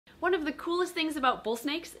One of the coolest things about bull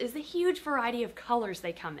snakes is the huge variety of colors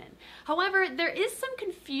they come in. However, there is some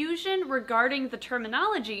confusion regarding the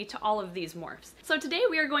terminology to all of these morphs. So today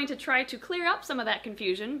we are going to try to clear up some of that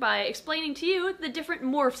confusion by explaining to you the different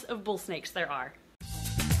morphs of bull snakes there are.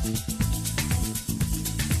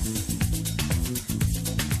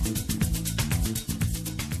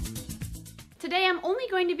 Today I'm only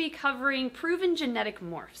going to be covering proven genetic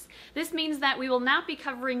morphs. This means that we will not be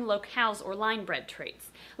covering locales or line-bred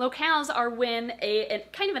traits. Locales are when a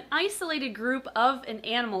kind of an isolated group of an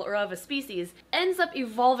animal or of a species ends up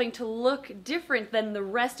evolving to look different than the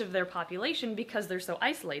rest of their population because they're so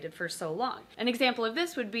isolated for so long. An example of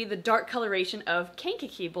this would be the dark coloration of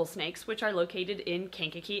Kankakee bull snakes, which are located in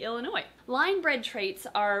Kankakee, Illinois. Line-bred traits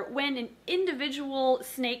are when an individual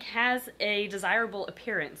snake has a desirable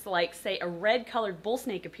appearance, like say a red-colored bull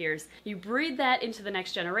snake appears. You breed that into the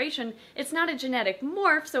next generation. It's not a genetic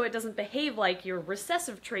morph, so it doesn't behave like your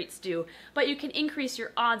recessive traits do, but you can increase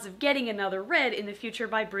your odds of getting another red in the future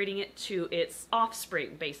by breeding it to its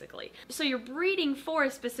offspring, basically. So you're breeding for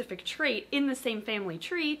a specific trait in the same family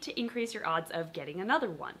tree to increase your odds of getting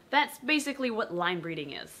another one. That's basically what line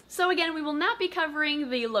breeding is. So again, we will not be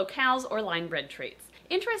covering the locales or line-bred traits.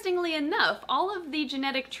 Interestingly enough, all of the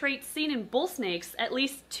genetic traits seen in bull snakes, at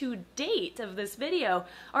least to date of this video,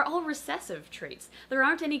 are all recessive traits. There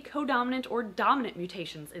aren't any codominant or dominant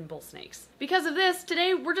mutations in bull snakes. Because of this,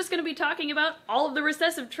 today we're just going to be talking about all of the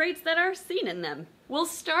recessive traits that are seen in them. We'll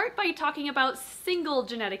start by talking about single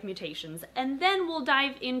genetic mutations, and then we'll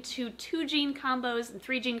dive into 2-gene combos and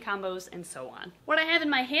 3-gene combos and so on. What I have in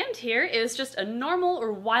my hand here is just a normal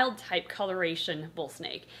or wild type coloration bull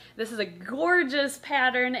snake. This is a gorgeous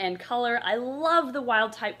pattern and color. I love the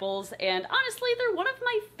wild type bulls, and honestly they're one of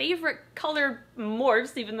my favorite color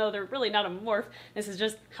morphs, even though they're really not a morph. This is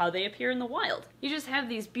just how they appear in the wild. You just have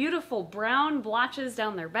these beautiful brown blotches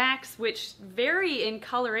down their backs, which vary in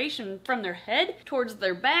coloration from their head towards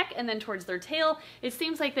their back and then towards their tail. It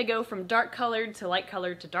seems like they go from dark colored to light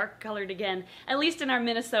colored to dark colored again, at least in our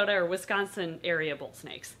Minnesota or Wisconsin area bull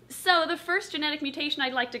snakes. So the first genetic mutation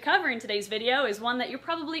I'd like to cover in today's video is one that you're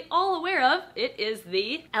probably all aware of. It is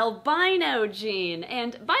the albino gene.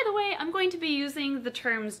 And by the way, I'm going to be using the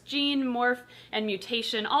terms gene, morph, and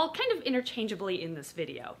mutation all kind of interchangeably in this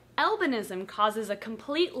video. Albinism causes a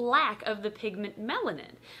complete lack of the pigment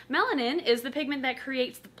melanin. Melanin is the pigment that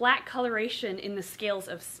creates the black coloration in the scales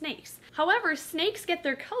of snakes. However, snakes get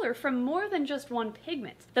their color from more than just one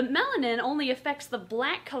pigment. The melanin only affects the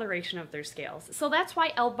black coloration of their scales, so that's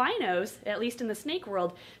why albinos, at least in the snake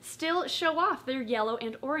world, still show off their yellow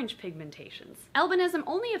and orange pigmentations. Albinism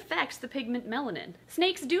only affects the pigment melanin.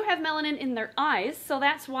 Snakes do have melanin in their eyes, so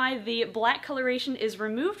that's why the black coloration is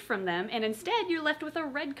removed from them, and instead you're left with a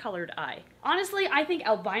red colored eye. Honestly, I think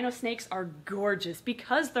albino snakes are gorgeous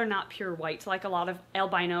because they're not pure white like a lot of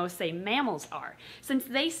albino, say, mammals are. Since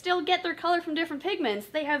they still get their color from different pigments,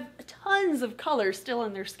 they have tons of color still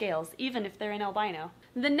in their scales, even if they're an albino.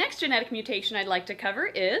 The next genetic mutation I'd like to cover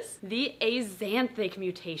is the Axanthic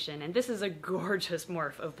mutation, and this is a gorgeous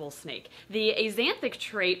morph of bull snake. The Axanthic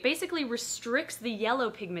trait basically restricts the yellow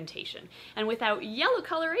pigmentation, and without yellow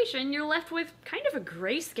coloration, you're left with kind of a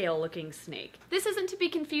grayscale looking snake. This isn't to be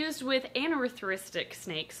confused with anerythristic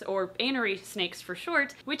snakes, or anery snakes for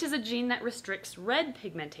short, which is a gene that restricts red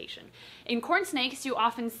pigmentation. In corn snakes, you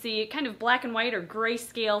often see kind of black and white or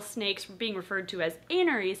grayscale snakes being referred to as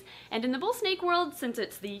aneries, and in the bull snake world, since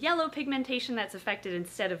it's the yellow pigmentation that's affected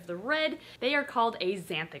instead of the red, they are called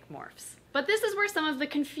axanthic morphs. But this is where some of the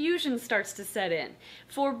confusion starts to set in.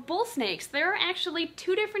 For bull snakes, there are actually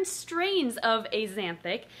two different strains of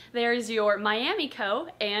Axanthic. There's your Miami-Co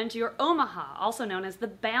and your Omaha, also known as the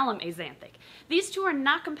Balaam Axanthic. These two are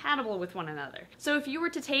not compatible with one another. So if you were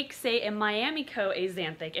to take, say, a Miami-Co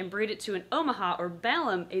Axanthic and breed it to an Omaha or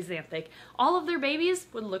Balaam Axanthic, all of their babies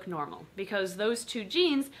would look normal because those two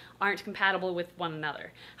genes aren't compatible with one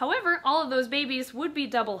another. However, all of those babies would be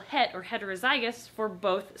double het or heterozygous for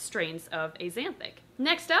both strains of Axanthic.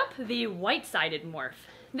 Next up, the white-sided morph.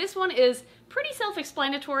 This one is pretty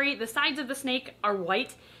self-explanatory. The sides of the snake are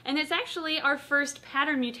white, and it's actually our first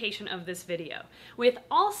pattern mutation of this video. With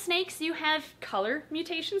all snakes, you have color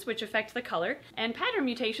mutations, which affect the color, and pattern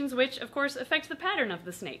mutations, which of course affect the pattern of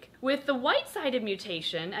the snake. With the white-sided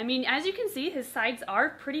mutation, I mean, as you can see, his sides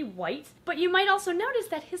are pretty white, but you might also notice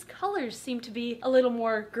that his colors seem to be a little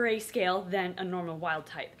more grayscale than a normal wild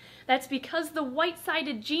type. That's because the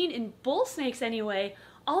white-sided gene in bull snakes anyway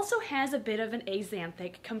also has a bit of an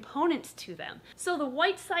axanthic component to them. So the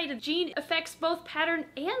white-sided gene affects both pattern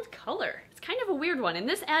and color. It's kind of a weird one, and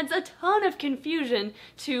this adds a ton of confusion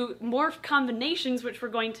to morph combinations, which we're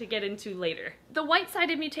going to get into later. The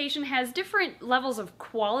white-sided mutation has different levels of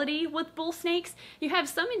quality with bull snakes. You have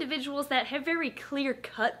some individuals that have very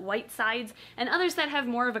clear-cut white sides, and others that have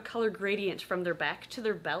more of a color gradient from their back to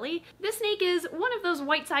their belly. This snake is one of those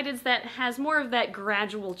white-sideds that has more of that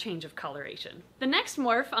gradual change of coloration. The next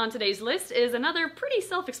morph on today's list is another pretty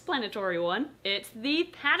self-explanatory one. It's the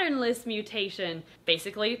patternless mutation.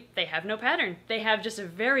 Basically, they have no pattern. They have just a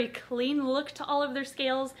very clean look to all of their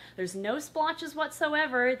scales. There's no splotches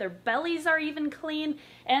whatsoever. Their bellies are even clean,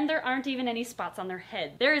 and there aren't even any spots on their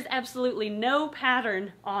head. There is absolutely no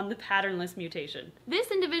pattern on the patternless mutation.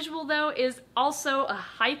 This individual, though, is also a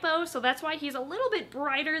hypo, so that's why he's a little bit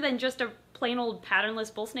brighter than just a plain old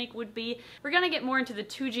patternless bull snake would be. We're gonna get more into the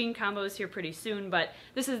 2-gene combos here pretty soon, but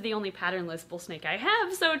this is the only patternless bull snake I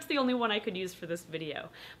have, so it's the only one I could use for this video.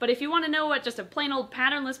 But if you want to know what just a plain old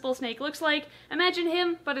patternless bull snake looks like, imagine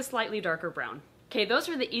him, but a slightly darker brown. Okay, those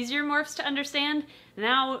are the easier morphs to understand.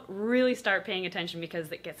 Now really start paying attention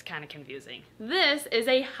because it gets kind of confusing. This is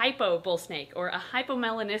a hypo bull snake, or a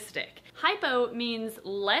hypomelanistic. Hypo means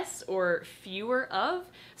less or fewer of.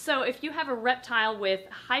 So if you have a reptile with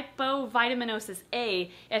hypovitaminosis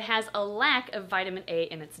A, it has a lack of vitamin A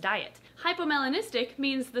in its diet. Hypomelanistic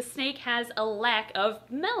means the snake has a lack of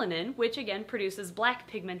melanin, which again produces black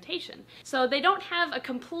pigmentation. So they don't have a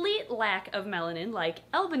complete lack of melanin like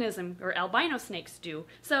albinism or albino snakes do.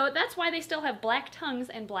 So that's why they still have black tongues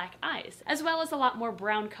and black eyes, as well as a lot more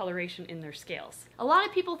brown coloration in their scales. A lot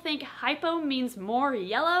of people think hypo means more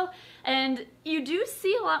yellow, and you do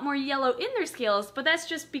see a lot more yellow in their scales, but that's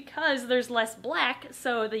just because there's less black,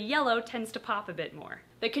 so the yellow tends to pop a bit more.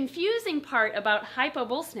 The confusing part about hypo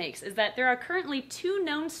bull snakes is that there are currently 2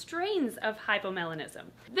 known strains of hypomelanism.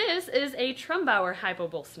 This is a Trumbauer hypo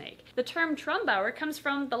bull snake. The term Trumbauer comes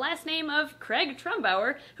from the last name of Craig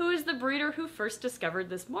Trumbauer, who is the breeder who first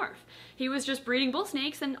discovered this morph. He was just breeding bull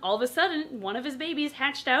snakes, and all of a sudden, one of his babies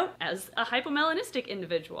hatched out as a hypomelanistic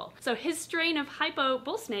individual. So his strain of hypo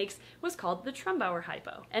bull snakes was called the Trumbauer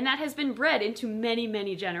hypo. And that has been bred into many,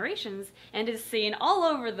 many generations and is seen all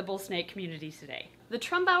over the bull snake community today. The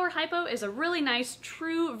Trumbauer hypo is a really nice,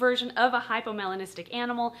 true version of a hypomelanistic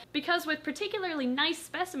animal because with particularly nice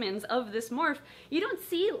specimens of this morph, you don't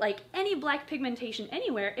see like any black pigmentation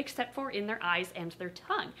anywhere except for in their eyes and their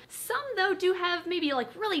tongue. Some though do have maybe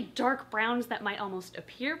like really dark browns that might almost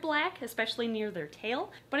appear black, especially near their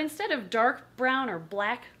tail, but instead of dark brown or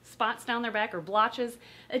black spots down their back or blotches,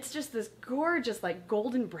 it's just this gorgeous like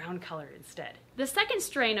golden brown color instead. The second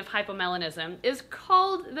strain of hypomelanism is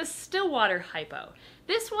called the Stillwater hypo.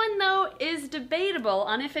 This one, though, is debatable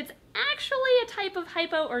on if it's actually a type of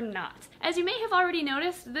hypo or not. As you may have already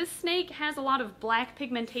noticed, this snake has a lot of black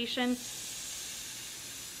pigmentation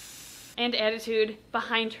and attitude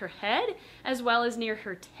behind her head, as well as near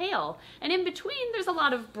her tail. And in between, there's a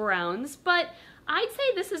lot of browns, but I'd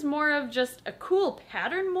say this is more of just a cool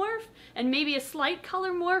pattern morph and maybe a slight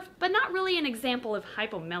color morph, but not really an example of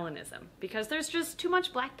hypomelanism because there's just too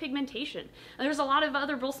much black pigmentation. And there's a lot of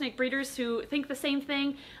other bull snake breeders who think the same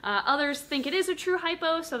thing. Others think it is a true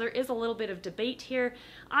hypo, so there is a little bit of debate here.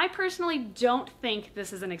 I personally don't think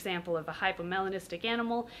this is an example of a hypomelanistic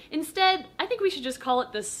animal. Instead, I think we should just call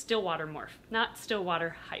it the Stillwater morph, not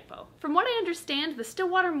Stillwater hypo. From what I understand, the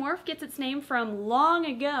Stillwater morph gets its name from long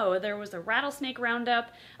ago. There was a rattlesnake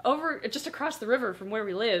roundup over just across the river from where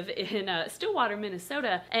we live in Stillwater,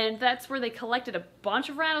 Minnesota, and that's where they collected a bunch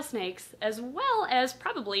of rattlesnakes, as well as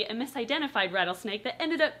probably a misidentified rattlesnake that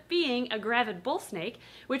ended up being a gravid bull snake,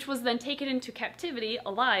 which was then taken into captivity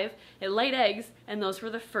alive. It laid eggs, and those were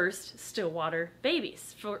the first Stillwater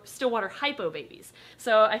babies, for Stillwater hypo babies.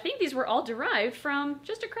 So I think these were all derived from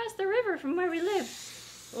just across the river from where we live.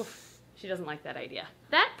 Oof. She doesn't like that idea.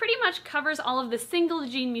 That pretty much covers all of the single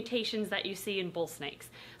gene mutations that you see in bull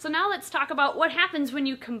snakes. So now let's talk about what happens when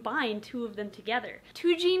you combine 2 of them together.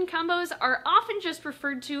 2 gene combos are often just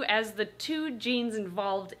referred to as the 2 genes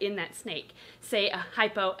involved in that snake, say a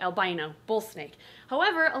Hypo Albino bull snake.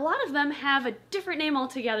 However, a lot of them have a different name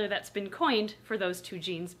altogether that's been coined for those 2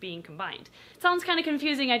 genes being combined. It sounds kind of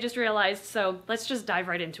confusing, I just realized, so let's just dive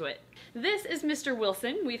right into it. This is Mr.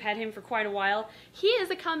 Wilson. We've had him for quite a while. He is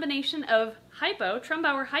a combination of hypo,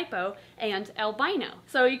 Trumbauer hypo, and albino.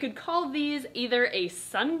 So you could call these either a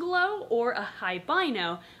sunglow or a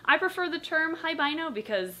hybino. I prefer the term hybino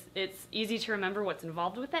because it's easy to remember what's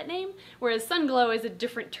involved with that name, whereas sunglow is a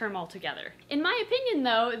different term altogether. In my opinion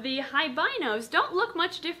though, the hybinos don't look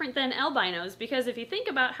much different than albinos because if you think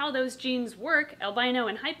about how those genes work, albino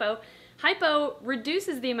and hypo, hypo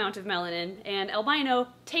reduces the amount of melanin and albino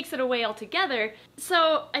takes it away altogether.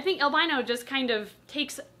 So I think albino just kind of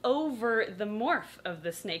takes over the morph of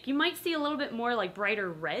the snake. You might see a little bit more like brighter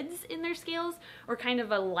reds in their scales, or kind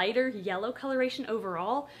of a lighter yellow coloration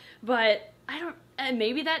overall, but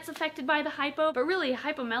maybe that's affected by the hypo, but really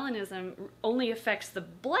hypomelanism only affects the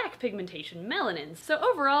black pigmentation, melanin. So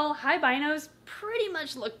overall, albinos pretty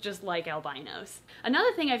much look just like albinos.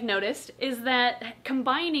 Another thing I've noticed is that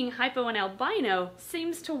combining hypo and albino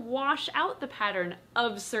seems to wash out the pattern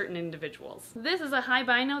of certain individuals. This is a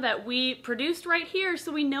albino that we produced right here,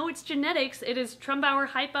 so we know its genetics. It is Trumbauer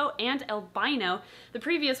hypo and albino. The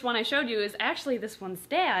previous one I showed you is actually this one's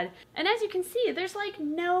dad, and as you can see, there's like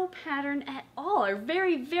no pattern at all, or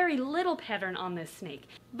very, very little pattern on this snake.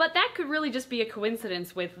 But that could really just be a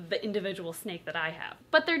coincidence with the individual snake that I have.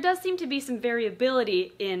 But there does seem to be some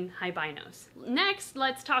variability in albinos. Next,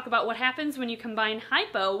 let's talk about what happens when you combine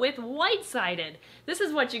hypo with white-sided. This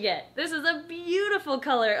is what you get. This is a beautiful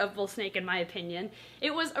color of bull snake in my opinion.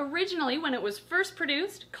 It was originally, when it was first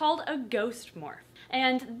produced, called a ghost morph.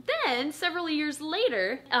 And then, several years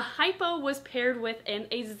later, a hypo was paired with an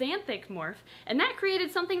axanthic morph, and that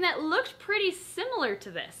created something that looked pretty similar to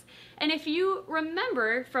this. And if you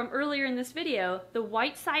remember from earlier in this video, the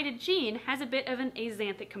white-sided gene has a bit of an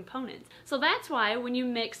axanthic component. So that's why when you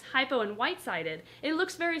mix hypo and white-sided, it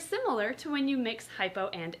looks very similar to when you mix hypo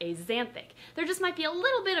and axanthic. There just might be a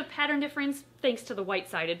little bit of pattern difference thanks to the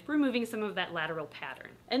white-sided, removing some of that lateral pattern.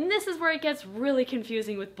 And this is where it gets really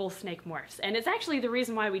confusing with Bullsnake Morphs, and it's actually the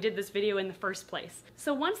reason why we did this video in the first place.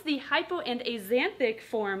 So once the hypo and axanthic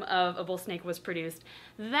form of a bull snake was produced,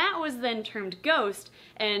 that was then termed ghost,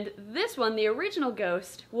 and this one, the original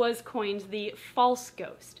ghost, was coined the false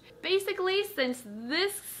ghost. Basically, since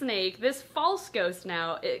this snake, this false ghost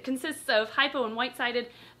now, it consists of hypo and white-sided,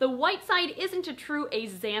 the white side isn't a true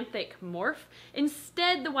axanthic morph.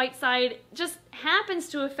 Instead, the white side just happens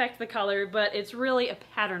to affect the color, but it's really a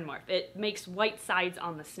pattern morph. It makes white sides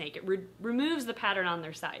on the snake. It removes the pattern on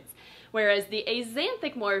their sides. Whereas the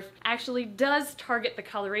axanthic morph actually does target the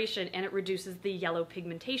coloration, and it reduces the yellow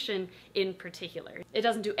pigmentation in particular. It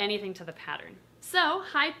doesn't do anything to the pattern. So,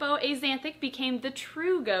 hypo-axanthic became the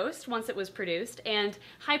true ghost once it was produced, and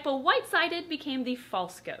hypo-white-sided became the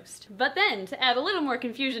false ghost. But then, to add a little more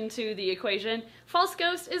confusion to the equation, false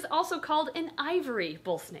ghost is also called an ivory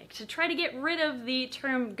bull snake, to try to get rid of the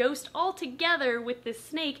term ghost altogether with this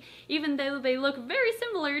snake, even though they look very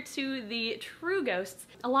similar to the true ghosts.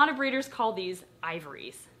 A lot of breeders call these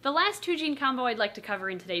ivories. The last two gene combo I'd like to cover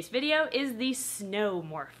in today's video is the snow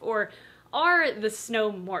morph, or are the snow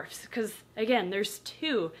morphs, because again, there's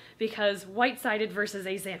two, because white-sided versus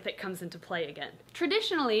axanthic comes into play again.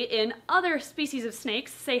 Traditionally, in other species of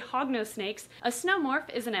snakes, say hognose snakes, a snow morph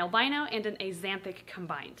is an albino and an axanthic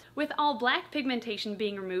combined, with all black pigmentation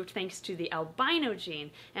being removed thanks to the albino gene,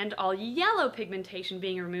 and all yellow pigmentation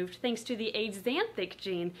being removed thanks to the axanthic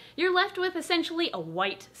gene. You're left with essentially a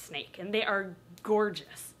white snake, and they are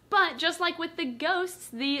gorgeous. But just like with the ghosts,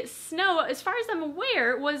 the snow, as far as I'm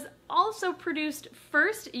aware, was also produced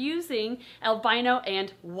first using albino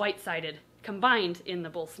and white-sided combined in the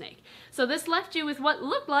bull snake. So this left you with what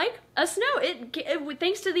looked like a snow.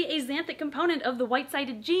 Thanks to the axanthic component of the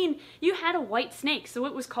white-sided gene, you had a white snake, so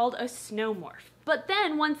it was called a snow morph. But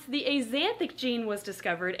then once the axanthic gene was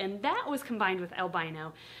discovered and that was combined with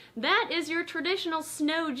albino, that is your traditional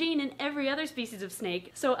snow gene in every other species of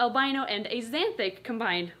snake. So albino and axanthic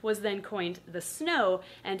combined was then coined the snow,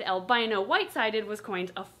 and albino white-sided was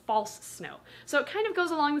coined a false snow. So it kind of goes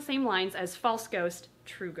along the same lines as false ghost,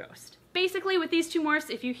 true ghost. Basically, with these two morphs,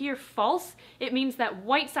 if you hear false, it means that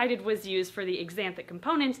white-sided was used for the axanthic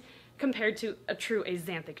component compared to a true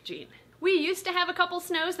axanthic gene. We used to have a couple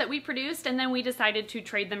snows that we produced, and then we decided to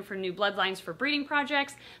trade them for new bloodlines for breeding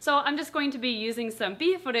projects, so I'm just going to be using some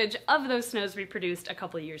bee footage of those snows we produced a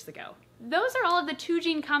couple years ago. Those are all of the two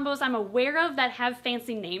gene combos I'm aware of that have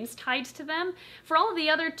fancy names tied to them. For all of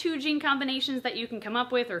the other two gene combinations that you can come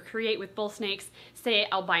up with or create with bull snakes, say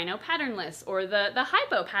albino patternless or the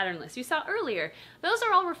hypo patternless you saw earlier, those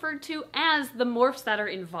are all referred to as the morphs that are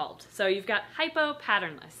involved. So you've got hypo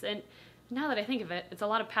patternless, and now that I think of it, it's a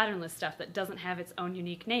lot of patternless stuff that doesn't have its own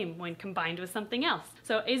unique name when combined with something else.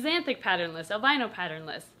 So axanthic patternless, albino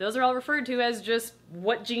patternless, those are all referred to as just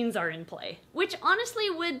what genes are in play. Which honestly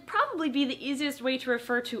would probably be the easiest way to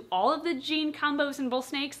refer to all of the gene combos in bull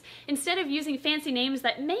snakes, instead of using fancy names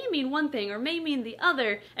that may mean one thing or may mean the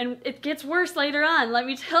other, and it gets worse later on, let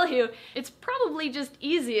me tell you. It's probably just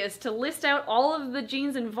easiest to list out all of the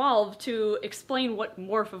genes involved to explain what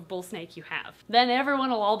morph of bull snake you have. Then everyone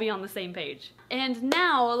will all be on the same page. page. And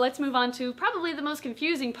now let's move on to probably the most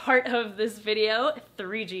confusing part of this video,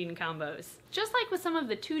 3-gene combos. Just like with some of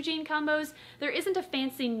the 2-gene combos, there isn't a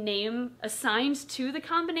fancy name assigned to the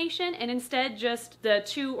combination, and instead just the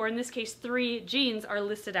 2, or in this case 3, genes are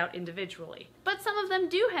listed out individually. But some of them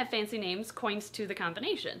do have fancy names coined to the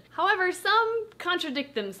combination. However, some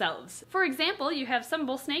contradict themselves. For example, you have some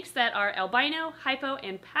bull snakes that are albino, hypo,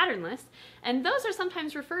 and patternless, and those are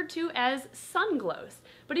sometimes referred to as sun glows.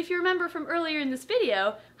 But if you remember from earlier in this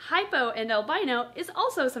video, hypo and albino is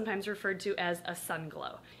also sometimes referred to as a sun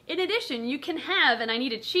glow. In addition, you can have, and I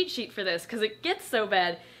need a cheat sheet for this because it gets so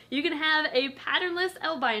bad, you can have a patternless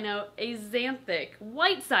albino, axanthic,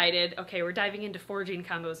 white-sided, okay, we're diving into 4-gene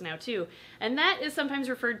combos now too, and that is sometimes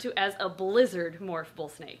referred to as a blizzard morph bull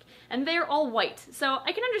snake. And they're all white, so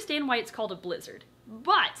I can understand why it's called a blizzard.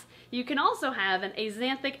 But you can also have an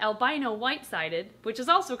axanthic albino white-sided, which is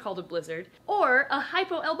also called a blizzard, or a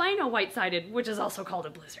hypo albino white-sided, which is also called a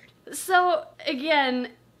blizzard. So again,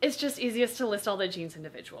 it's just easiest to list all the genes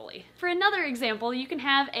individually. For another example, you can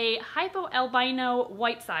have a hypo albino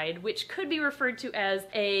white-side, which could be referred to as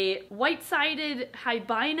a white-sided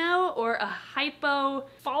hybino or a hypo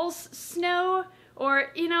false snow. Or,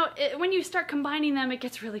 you know, when you start combining them, it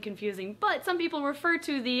gets really confusing. But some people refer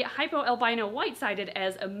to the hypo albino white-sided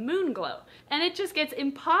as a moon glow. And it just gets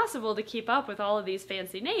impossible to keep up with all of these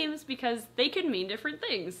fancy names because they could mean different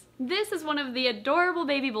things. This is one of the adorable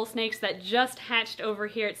baby bull snakes that just hatched over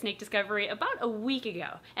here at Snake Discovery about a week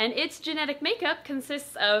ago. And its genetic makeup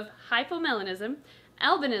consists of hypomelanism,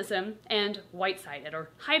 albinism, and white-sided, or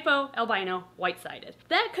hypo albino white-sided.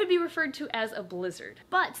 That could be referred to as a blizzard.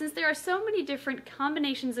 But since there are so many different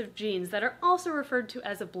combinations of genes that are also referred to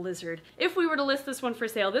as a blizzard, if we were to list this one for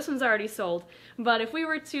sale, this one's already sold, but if we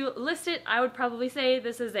were to list it, I would probably say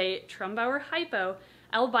this is a Trumbauer hypo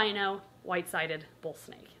albino white-sided bull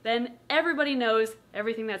snake. Then everybody knows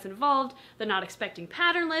everything that's involved. They're not expecting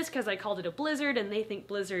patternless because I called it a blizzard and they think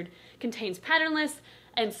blizzard contains patternless,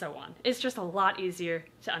 and so on. It's just a lot easier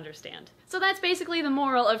to understand. So that's basically the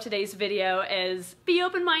moral of today's video, is be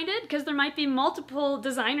open-minded because there might be multiple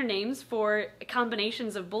designer names for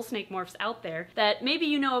combinations of bull snake morphs out there that maybe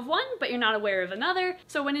you know of one but you're not aware of another,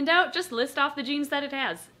 so when in doubt just list off the genes that it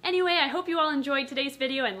has. Anyway, I hope you all enjoyed today's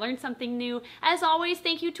video and learned something new. As always,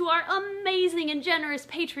 thank you to our amazing and generous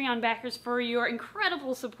Patreon backers for your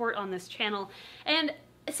incredible support on this channel. And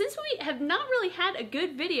since we have not really had a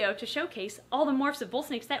good video to showcase all the morphs of bull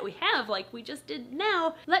snakes that we have like we just did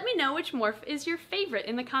now, let me know which morph is your favorite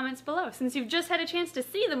in the comments below. Since you've just had a chance to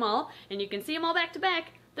see them all, and you can see them all back to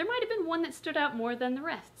back, there might have been one that stood out more than the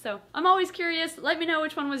rest. So I'm always curious, let me know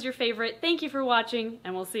which one was your favorite. Thank you for watching,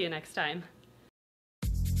 and we'll see you next time.